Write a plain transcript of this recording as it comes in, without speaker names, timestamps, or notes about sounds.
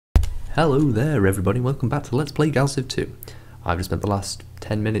Hello there everybody, welcome back to Let's Play Galactic 2. I've just spent the last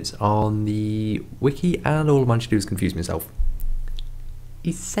 10 minutes on the wiki and all I managed to do is confuse myself.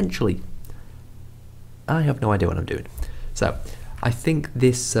 Essentially, I have no idea what I'm doing. So, I think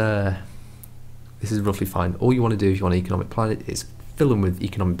this is roughly fine. All you want to do if you want an economic planet is fill them with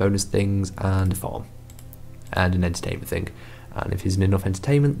economic bonus things and a farm. And an entertainment thing. And if isn't enough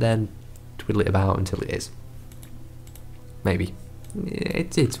entertainment, then twiddle it about until it is. Maybe.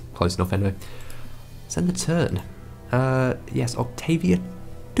 It's close enough anyway. Send the turn. Yes, Octavia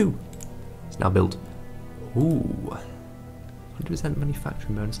 2. It's now built. Ooh. 100%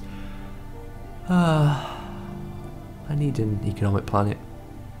 manufacturing bonus. I need an economic planet.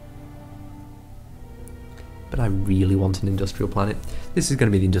 But I really want an industrial planet. This is going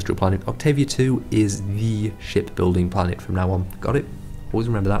to be the industrial planet. Octavia 2 is the shipbuilding planet from now on. Got it? Always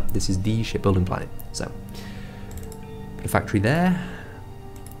remember that. This is the shipbuilding planet. So, put a factory there.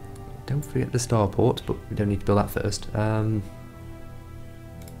 Don't forget the starport, but we don't need to build that first.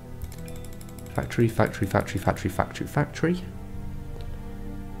 Factory, factory, factory, factory, factory, factory.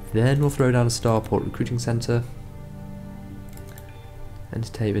 Then we'll throw down a starport recruiting centre.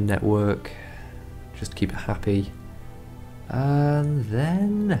 Entertainment network. Just to keep it happy. And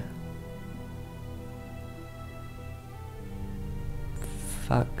then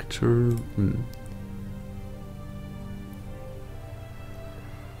factory.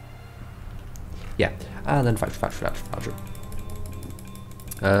 Yeah, and then factory.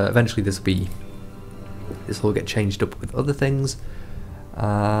 Eventually this will get changed up with other things.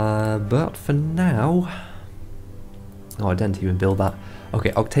 But for now, oh, I didn't even build that.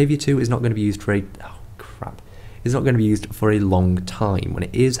 Okay, Octavia 2 is not going to be used for a It's not going to be used for a long time. When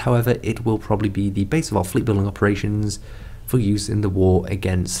it is, however, it will probably be the base of our fleet building operations for use in the war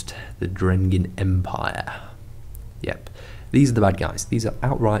against the Drengan Empire. Yep. These are the bad guys. These are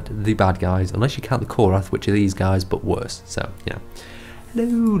outright the bad guys, unless you count the Korath, which are these guys, but worse. So, you know.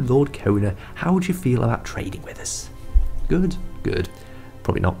 Hello, Lord Kona. How would you feel about trading with us? Good? Good.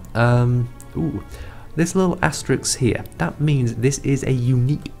 Probably not. Ooh. This little asterisk here, that means this is a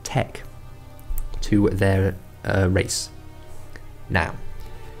unique tech to their race. Now,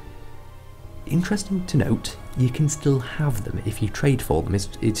 interesting to note, you can still have them if you trade for them.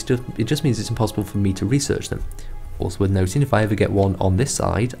 It just means it's impossible for me to research them. Also worth noting, if I ever get one on this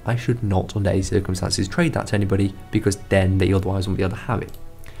side, I should not under any circumstances trade that to anybody, because then they otherwise won't be able to have it.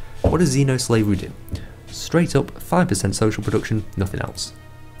 What does Xeno slavery do? Straight up 5% social production, nothing else.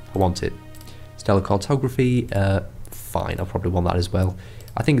 I want it. Stellar cartography, fine, I'll probably want that as well.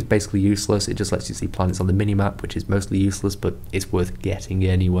 I think it's basically useless, it just lets you see planets on the minimap, which is mostly useless, but it's worth getting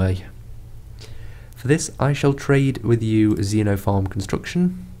anyway. For this, I shall trade with you Xeno farm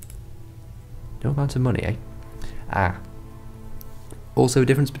construction. No amount of money, eh? Also a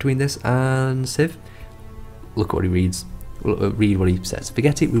difference between this and Civ. Look what he reads. Read what he says.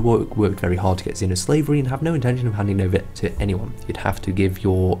 Forget it, we worked very hard to get Xeno slavery and have no intention of handing over it to anyone. You'd have to give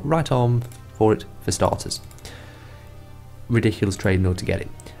your right arm for it, for starters. Ridiculous trade in order to get it.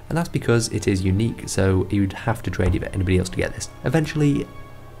 And that's because it is unique, so you'd have to trade it with anybody else to get this. Eventually,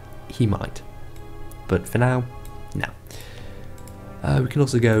 he might. But for now, no. We can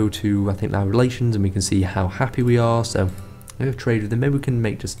also go to, I think, our relations, and we can see how happy we are. So, we've traded with them. Maybe we can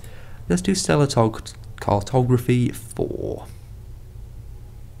make just, let's do stellar cartography for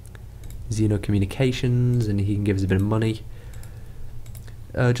Xeno communications, and he can give us a bit of money.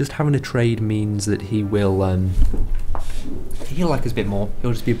 Just having a trade means that he'll like us a bit more.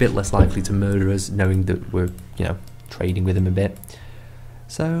 He'll just be a bit less likely to murder us, knowing that we're, you know, trading with him a bit.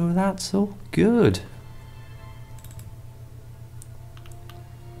 So that's all good.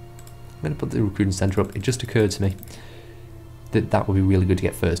 I'm going to put the recruiting centre up. It just occurred to me that that would be really good to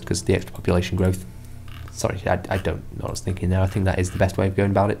get first because the extra population growth. Sorry, I don't know what I was thinking there. I think that is the best way of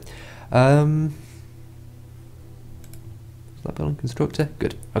going about it. Is that building constructor?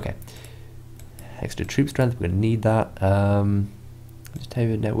 Good. Okay. Extra troop strength. We're going to need that.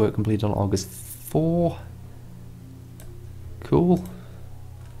 Entertainment network completed on August 4. Cool.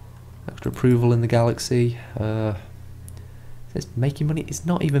 Extra approval in the galaxy. It's making money. It's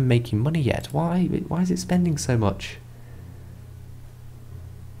not even making money yet. Why is it spending so much?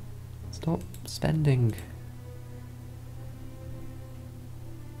 Stop spending.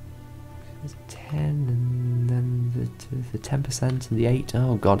 It's 10 and then the 10% and the 8.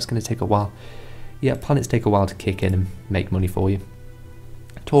 Oh god, it's going to take a while. Yeah, planets take a while to kick in and make money for you.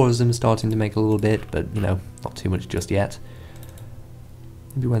 Tourism starting to make a little bit, but you know, not too much just yet.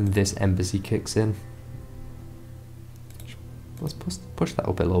 Maybe when this embassy kicks in. Let's push that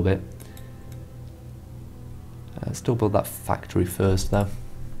up a little bit. Still build that factory first though.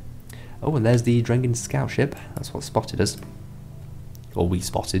 Oh, and there's the Drengen scout ship. That's what spotted us. Or we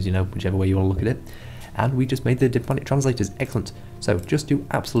spotted, you know, whichever way you want to look at it. And we just made the diplomatic translators. Excellent. So just to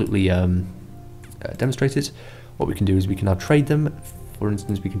absolutely demonstrate it, what we can do is we can now trade them. For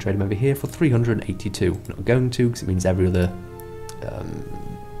instance, we can trade them over here for 382. We're not going to, because it means every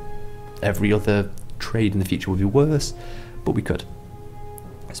other trade in the future would be worse, but we could.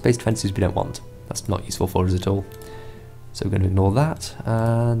 Space defences we don't want. That's not useful for us at all. So we're going to ignore that.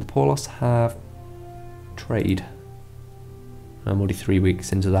 And the Paulos have trade. I'm already 3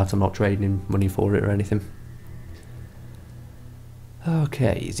 weeks into that. I'm not trading money for it or anything.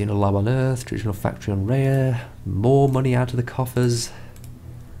 Okay, Xeno lab on Earth, traditional factory on Rhea, more money out of the coffers.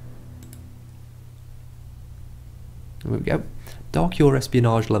 There we go. Dark Yor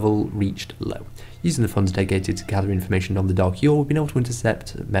espionage level reached low. Using the funds dedicated to gather information on the Dark Yor, we've been able to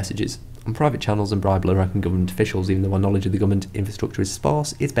intercept messages on private channels and bribe low-ranking government officials. Even though our knowledge of the government infrastructure is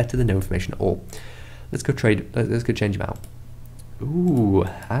sparse, it's better than no information at all. Let's go trade. Let's go change them out. Ooh,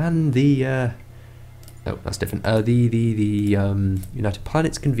 and the oh, that's different. The United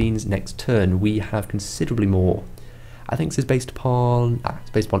Planets convenes next turn. We have considerably more. I think this is based upon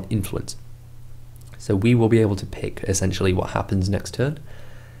it's based upon influence. So we will be able to pick essentially what happens next turn.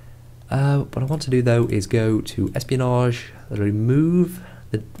 What I want to do though is go to espionage, remove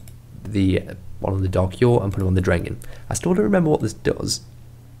the one on the Dark Yor and put it on the Drengen. I still don't remember what this does,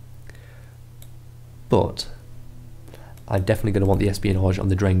 but I'm definitely going to want the espionage on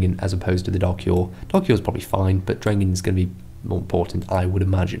the Drengen as opposed to the Dark Yor. Dark Yor is probably fine, but Drengen is going to be more important, I would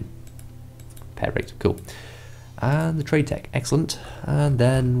imagine. Pair rate, cool. And the trade tech, excellent. And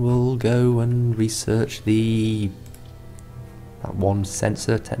then we'll go and research that one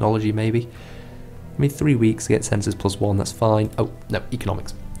sensor technology, maybe. I mean, 3 weeks to get sensors plus 1, that's fine. Oh, no,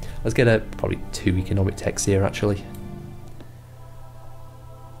 economics. Let's get probably 2 economic techs here, actually.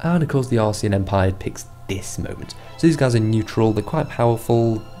 And of course, the Arcean Empire picks this moment. So these guys are neutral, they're quite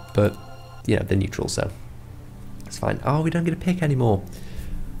powerful, but, you know, they're neutral, so it's fine. Oh, we don't get a pick anymore.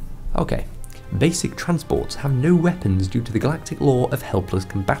 Okay. Basic transports have no weapons due to the galactic law of helpless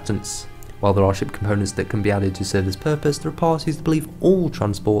combatants. While there are ship components that can be added to serve this purpose, there are parties that believe all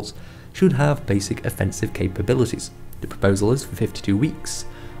transports should have basic offensive capabilities. The proposal is for 52 weeks.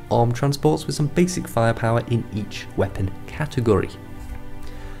 Armed transports with some basic firepower in each weapon category.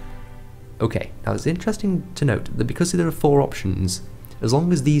 Okay, now it's interesting to note that because there are 4 options, as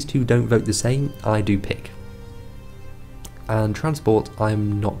long as these two don't vote the same, I do pick. And transport,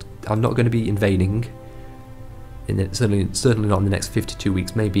 I'm not going to be invading. Certainly not in the next 52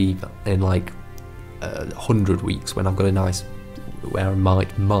 weeks. Maybe in like 100 weeks when I've got a nice, where I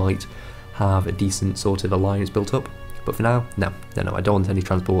might have a decent sort of alliance built up. But for now, no, I don't want any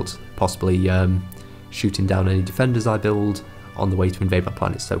transports. Possibly shooting down any defenders I build on the way to invade my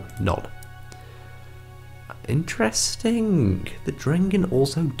planet. So none. Interesting. The Drengen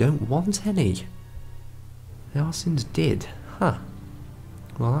also don't want any. The Arceans did. Huh.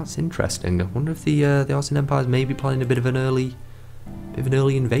 Well, that's interesting. I wonder if the Arcean Empire is maybe planning a bit of an early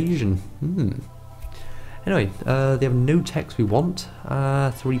invasion. Anyway, they have no techs we want.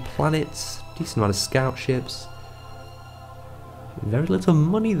 3 planets, decent amount of scout ships. Very little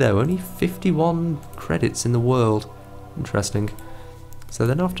money though. Only 51 credits in the world. Interesting. So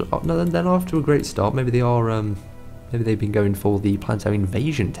then after a great start, maybe they are maybe they've been going for the planetary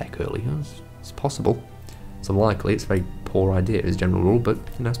invasion tech early. It's possible. It's unlikely. It's a very poor idea as a general rule, but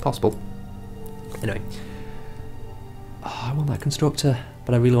you know, it's possible. Anyway, I want that constructor,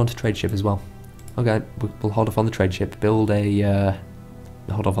 but I really want a trade ship as well. Okay, we'll hold off on the trade ship. Build a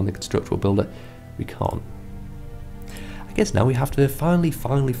hold off on the constructor. We'll build it. We can't. I guess now we have to finally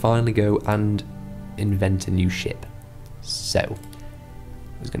go and invent a new ship. So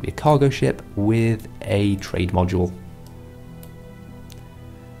there's going to be a cargo ship with a trade module.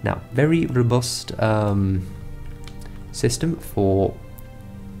 Now, very robust system for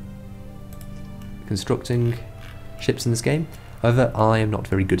constructing ships in this game. However, I am not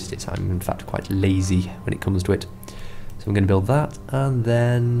very good at it. I'm in fact quite lazy when it comes to it. So I'm going to build that, and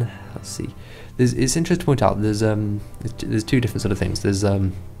then let's see. It's interesting to point out there's 2 different sort of things. There's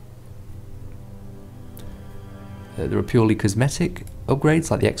there are purely cosmetic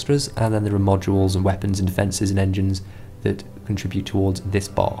upgrades like the extras, and then there are modules and weapons and defences and engines that contribute towards this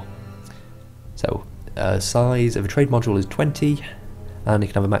bar. So size of a trade module is 20, and it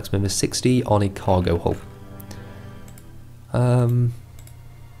can have a maximum of 60 on a cargo hull.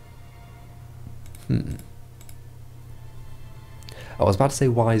 I was about to say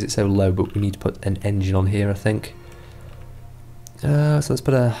why is it so low, but we need to put an engine on here, I think. So let's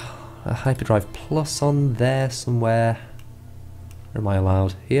put a hyperdrive plus on there somewhere. Where am I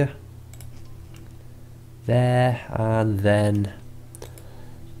allowed? Here? there, and then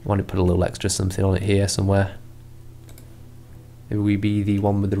why don't we put a little extra something on it here somewhere? Maybe we be the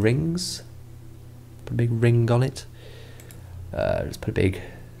one with the rings. Put a big ring on it. Let's put a big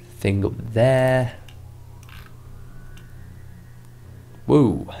thing up there.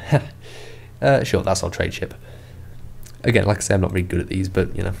 Whoa. Sure, that's our trade ship. Again, like I say, I'm not very good at these,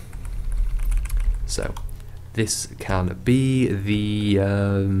 but you know. So, this can be the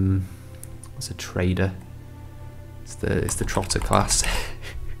what's a trader? It's the trotter class.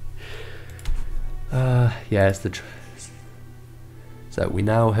 Yeah, it's the. So we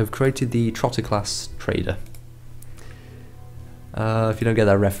now have created the trotter class trader. If you don't get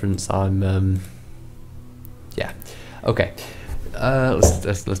that reference, I'm yeah. Okay.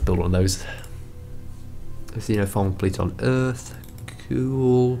 Let's build one of those. Farm complete on Earth.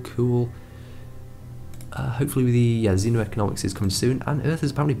 Cool. Hopefully the xenoeconomics is coming soon, and Earth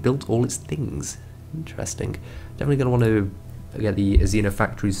has apparently built all its things. Interesting. Definitely going to want to get the xeno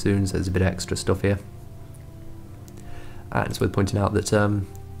factories soon, so there's a bit of extra stuff here. And it's worth pointing out that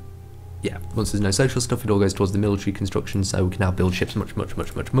yeah, once there's no social stuff, it all goes towards the military construction, so we can now build ships much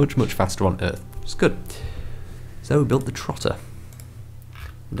faster on Earth, which is good. So we built the Trotter.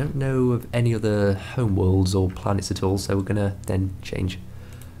 I don't know of any other home worlds or planets at all, so we're gonna then change,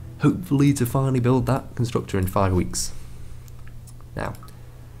 hopefully, to finally build that constructor in 5 weeks. Now,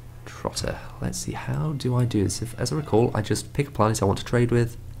 Trotter, let's see, how do I do this? As I recall, I just pick a planet I want to trade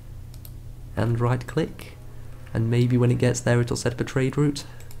with, and right click, and maybe when it gets there it'll set up a trade route.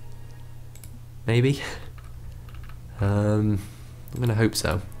 Maybe. I'm gonna hope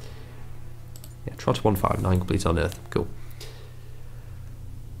so. Yeah, Trotter 159 complete on Earth, cool.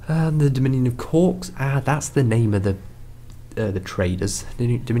 And the Dominion of Corks, that's the name of the traders.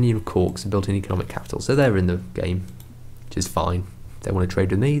 The Dominion of Corks are built in economic capital, so they're in the game, which is fine. If they want to trade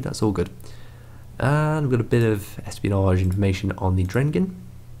with me, that's all good. And we've got a bit of espionage information on the Drengen,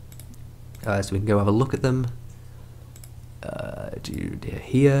 so we can go have a look at them.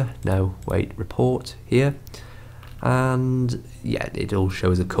 Here, no, wait, report here, and yeah, it all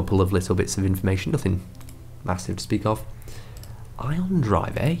shows a couple of little bits of information, nothing massive to speak of. Ion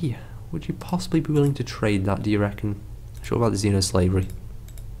drive, eh? Would you possibly be willing to trade that, do you reckon? Sure about the xeno-slavery.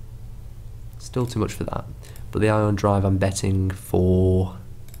 Still too much for that. But the ion drive, I'm betting for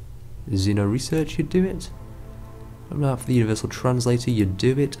xeno-research, you'd do it. I'm not for the universal translator, you'd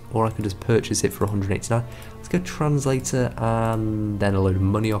do it. Or I could just purchase it for 189. Let's go translator and then a load of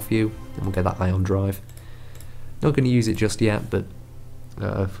money off you. And we'll get that ion drive. Not going to use it just yet, but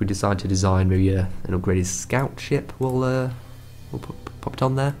if we decide to design maybe an upgraded scout ship, we'll pop it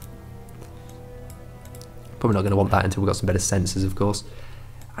on there. Probably not going to want that until we've got some better sensors, of course.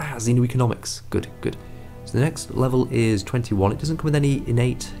 Xenoeconomics. Good. So the next level is 21. It doesn't come with any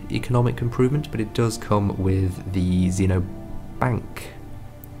innate economic improvement, but it does come with the Xeno Bank,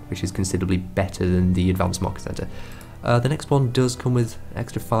 which is considerably better than the Advanced Market Center. The next one does come with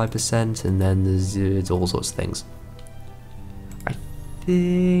extra 5%, and then there's all sorts of things. I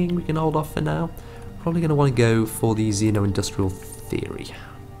think we can hold off for now. Probably going to want to go for the Xeno Industrial Theory.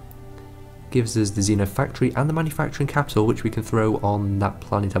 Gives us the Xeno Factory and the Manufacturing Capital, which we can throw on that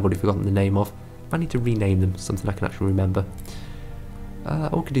planet I've already forgotten the name of. I need to rename them, something I can actually remember.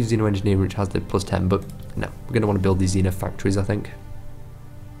 Or we could do Xeno Engineering, which has the +10, but no, we're going to want to build these Xeno Factories, I think.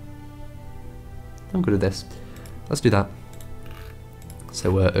 I'm good at this. Let's do that.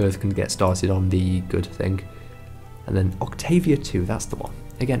 So Earth can get started on the good thing. And then Octavia 2, that's the one.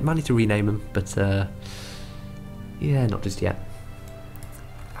 Again, might need to rename them, but yeah, not just yet.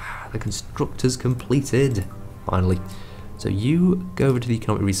 The constructor's completed, finally. So you go over to the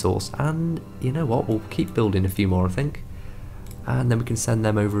economic resource, and you know what, we'll keep building a few more, I think. And then we can send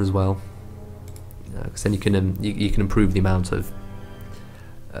them over as well. Because then you can improve the amount of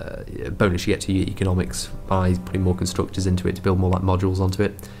bonus you get to your economics by putting more constructors into it to build more like modules onto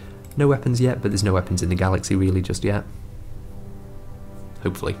it. No weapons yet, but there's no weapons in the galaxy really just yet.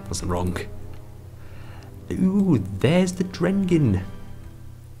 Hopefully, unless I'm wrong. Ooh, there's the Drengen.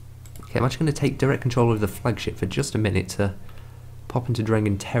 Okay, I'm actually going to take direct control of the flagship for just a minute to pop into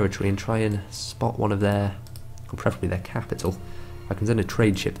Drengen territory and try and spot one of their, or preferably their capital. If I can send a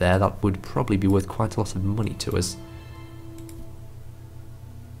trade ship there, that would probably be worth quite a lot of money to us.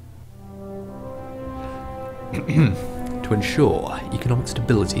 To ensure economic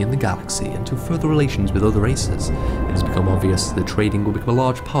stability in the galaxy and to further relations with other races, it has become obvious that trading will become a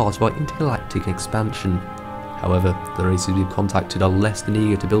large part of our intergalactic expansion. However, the races we've contacted are less than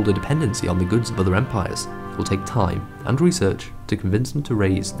eager to build a dependency on the goods of other empires. It will take time and research to convince them to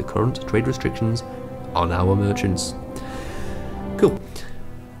raise the current trade restrictions on our merchants. Cool.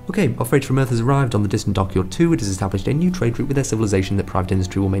 Okay, our freight from Earth has arrived on the distant Dockyard 2. It has established a new trade route with their civilization that private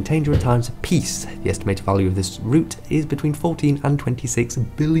industry will maintain during times of peace. The estimated value of this route is between 14 and 26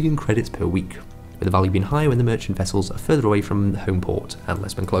 billion credits per week, with the value being higher when the merchant vessels are further away from the home port and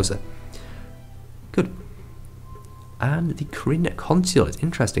less when closer. Good. And the Kryn Consulate,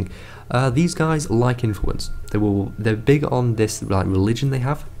 interesting. These guys like influence. They're big on this like religion they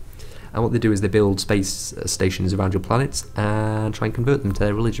have. And what they do is they build space stations around your planets and try and convert them to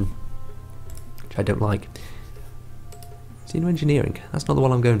their religion, which I don't like. Xenoengineering, that's not the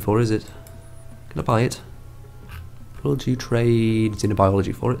one I'm going for, is it? Can I buy it? Would you trade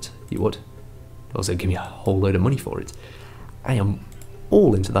xenobiology for it? You would. Also give me a whole load of money for it. I am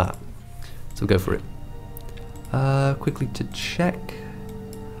all into that. So go for it. Quickly to check.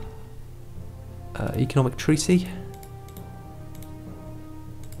 Economic treaty.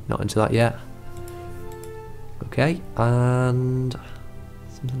 Not into that yet. Okay, and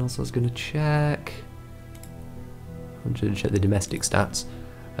something else I was going to check. I'm going to check the domestic stats.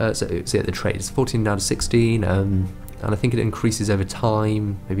 So yeah, the trade is 14 down to 16, and I think it increases over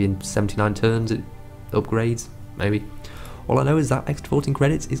time. Maybe in 79 turns it upgrades, maybe. All I know is that extra 14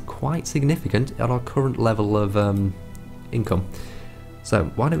 credits is quite significant at our current level of income. So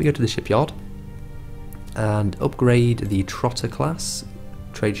why don't we go to the shipyard and upgrade the Trotter class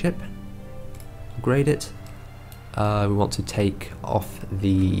trade ship. Upgrade it. We want to take off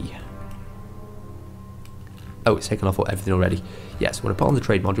the... Oh, it's taken off everything already. Yes, we want to put on the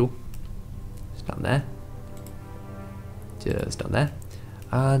trade module. Just down there. Just down there.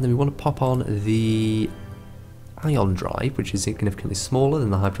 And then we want to pop on the ion drive, which is significantly smaller than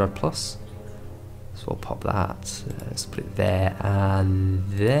the hyperdrive plus. So we'll pop that. Let's put it there and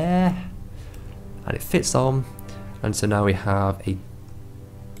there. And it fits on. And so now we have a...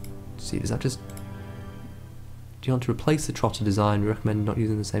 See, does that just... Do you want to replace the Trotter design? We recommend not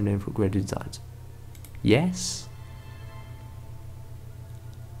using the same name for upgraded designs. Yes?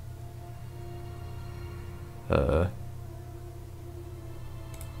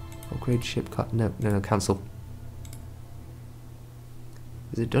 Upgrade ship class... No, cancel.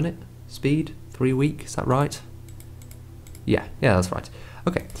 Has it done it? Speed? 3 week, is that right? Yeah, that's right.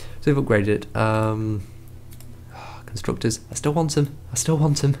 Okay, so we've upgraded it. Constructors, I still want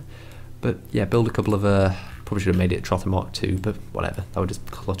them. But yeah, build a couple of, probably should have made it a Trotter Mark II, but whatever, that would just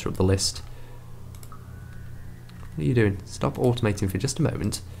clutter up the list. What are you doing? Stop automating for just a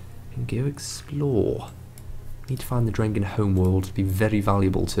moment and go explore. Need to find the Drengen homeworld. It'd be very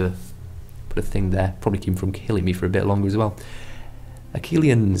valuable to put a thing there. Probably keep him from killing me for a bit longer as well.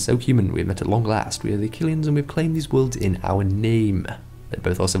 Achilleans, oh human, we have met at long last. We are the Achilleans and we've claimed these worlds in our name. Let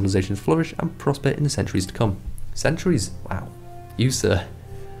both our civilizations flourish and prosper in the centuries to come. Centuries? Wow. You, sir,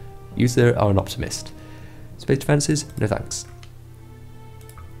 are an optimist. Space defences? No thanks.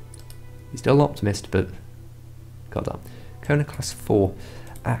 You're still an optimist, but... goddamn. Kona class 4.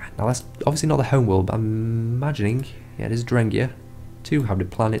 Now that's obviously not the homeworld, but I'm imagining... Yeah, it is Drengia. 2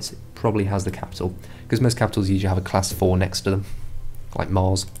 habited planets. It probably has the capital. Because most capitals usually have a class 4 next to them. Like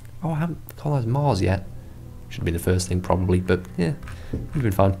Mars. Oh, I haven't colonised Mars yet. Should have been the first thing, probably, but yeah, would have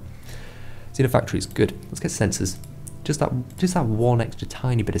been fine. Xenofactories, good. Let's get sensors. Just that one extra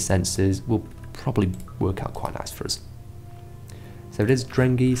tiny bit of sensors will probably work out quite nice for us. So it is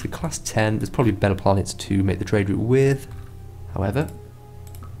Drengi, so class 10. There's probably better planets to make the trade route with. However,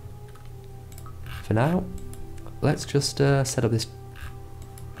 for now, let's just set up this.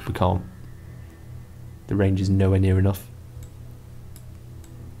 We can't. The range is nowhere near enough.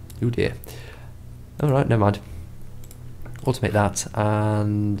 Oh dear. Alright, never mind. Automate that,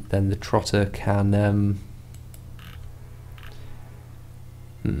 and then the Trotter can...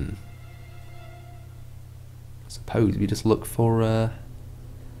 I suppose we just look for... well,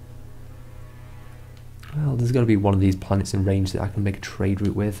 there's got to be one of these planets in range that I can make a trade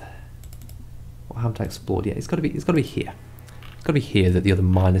route with. What haven't I explored yet? It's got to be here. It's got to be here that the other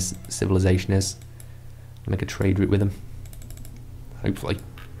minor civilization is. I'll make a trade route with them. Hopefully.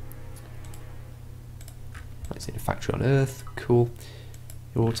 Let's see, a factory on Earth, cool.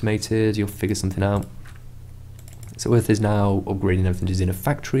 You're automated, you'll figure something out. So Earth is now upgrading everything to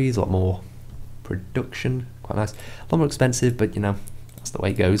Xenofactories, a lot more production, quite nice. A lot more expensive, but you know, that's the way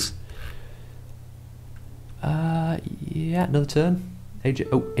it goes. Yeah, another turn.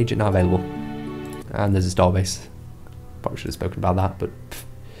 Agent now available. And there's a starbase. Probably should have spoken about that, but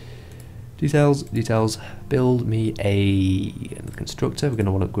details. Build me a constructor. We're going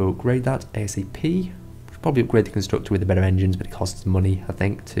to want to go upgrade that ASAP. Probably upgrade the constructor with the better engines, but it costs money, I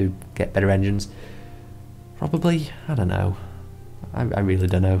think, to get better engines. Probably, I don't know. I really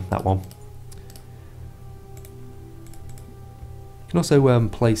don't know, that one. can also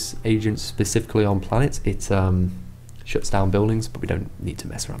place agents specifically on planets. It shuts down buildings, but we don't need to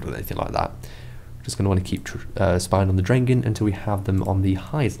mess around with anything like that. We're just going to want to keep spying on the Drengen until we have them on the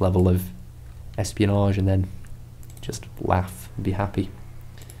highest level of espionage, and then just laugh and be happy.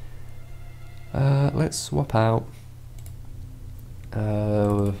 Let's swap out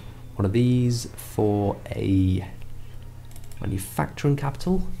one of these for a manufacturing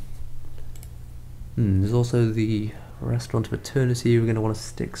capital. There's also the restaurant of eternity we're going to want to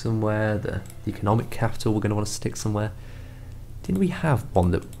stick somewhere. The economic capital we're going to want to stick somewhere. Didn't we have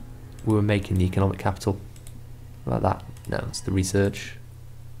one that we were making the economic capital? Like that? No, it's the research.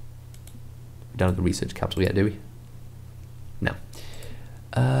 We don't have the research capital yet, do we? No.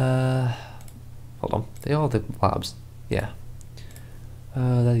 Hold on. They are the labs. Yeah.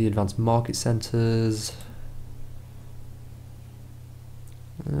 They're the advanced market centres.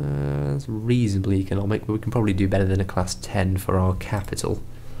 It's reasonably economic, but we can probably do better than a class 10 for our capital.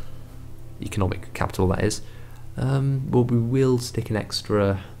 Economic capital, that is. But we will stick an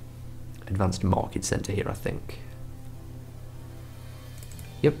extra advanced market centre here, I think.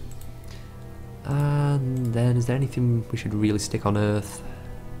 Yep. And then, is there anything we should really stick on Earth?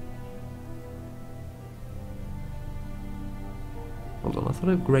 Hold on, I thought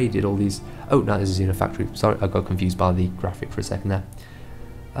I upgraded all these. Oh, no, this is in a factory. Sorry, I got confused by the graphic for a second there.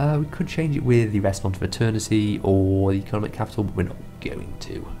 We could change it with the restaurant of eternity or the economic capital, but we're not going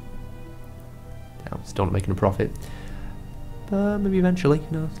to. No, still not making a profit. Maybe eventually.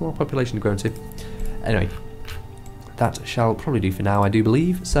 You know, it's a lot of population to grow into. Anyway, that shall probably do for now, I do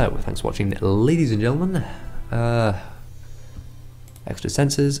believe. So, thanks for watching, ladies and gentlemen. Extra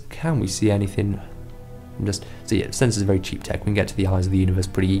sensors. Can we see anything? So yeah, sensors are very cheap tech. We can get to the eyes of the universe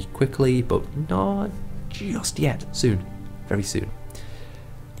pretty quickly, but not just yet. Soon. Very soon.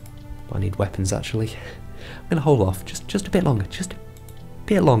 I need weapons, actually. I'm going to hold off just a bit longer. Just a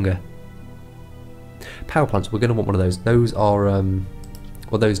bit longer. Power plants, we're going to want one of those. Those are,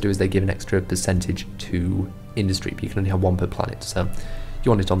 what those do is they give an extra percentage to industry, but you can only have one per planet. So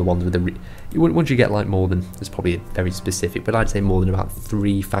you want it on the ones with the... once you get like more than... It's probably very specific, but I'd say more than about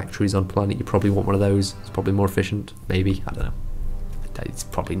 3 factories on planet, you probably want one of those. It's probably more efficient, maybe. I don't know. It's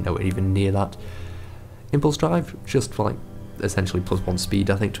probably nowhere even near that. Impulse drive, just for like... essentially +1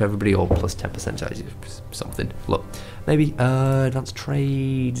 speed, I think, to everybody, or plus 10% something. Look, maybe advanced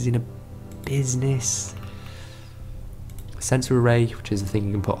trades in a business. Sensor array, which is a thing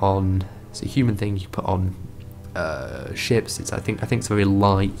you can put on. It's a human thing you can put on ships. I think it's a very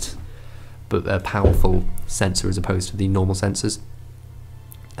light but a powerful sensor as opposed to the normal sensors.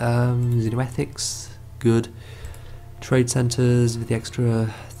 Xenoethics, good. Trade centers with the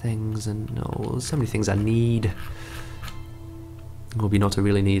extra things, and so many things I need. Maybe not I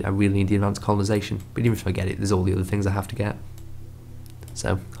really need the advanced colonization, but even if I get it, there's all the other things I have to get.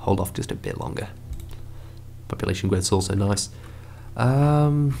 So hold off just a bit longer. Population growth's also nice.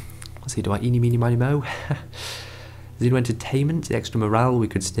 Let's see, do I eeny meeny miny mo? Xeno entertainment, the extra morale, we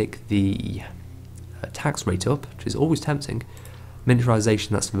could stick the tax rate up, which is always tempting. Miniaturization,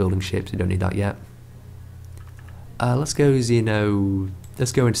 that's for building ships, we don't need that yet. Let's go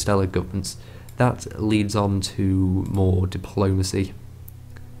interstellar governments. That leads on to more diplomacy,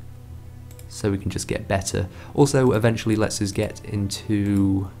 so we can just get better. Also, eventually lets us get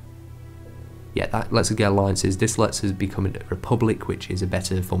into... Yeah, that lets us get alliances. This lets us become a republic, which is a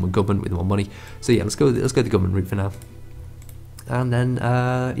better form of government with more money. So yeah, let's go the government route for now. And then,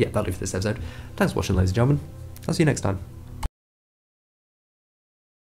 yeah, that'll do for this episode. Thanks for watching, ladies and gentlemen. I'll see you next time.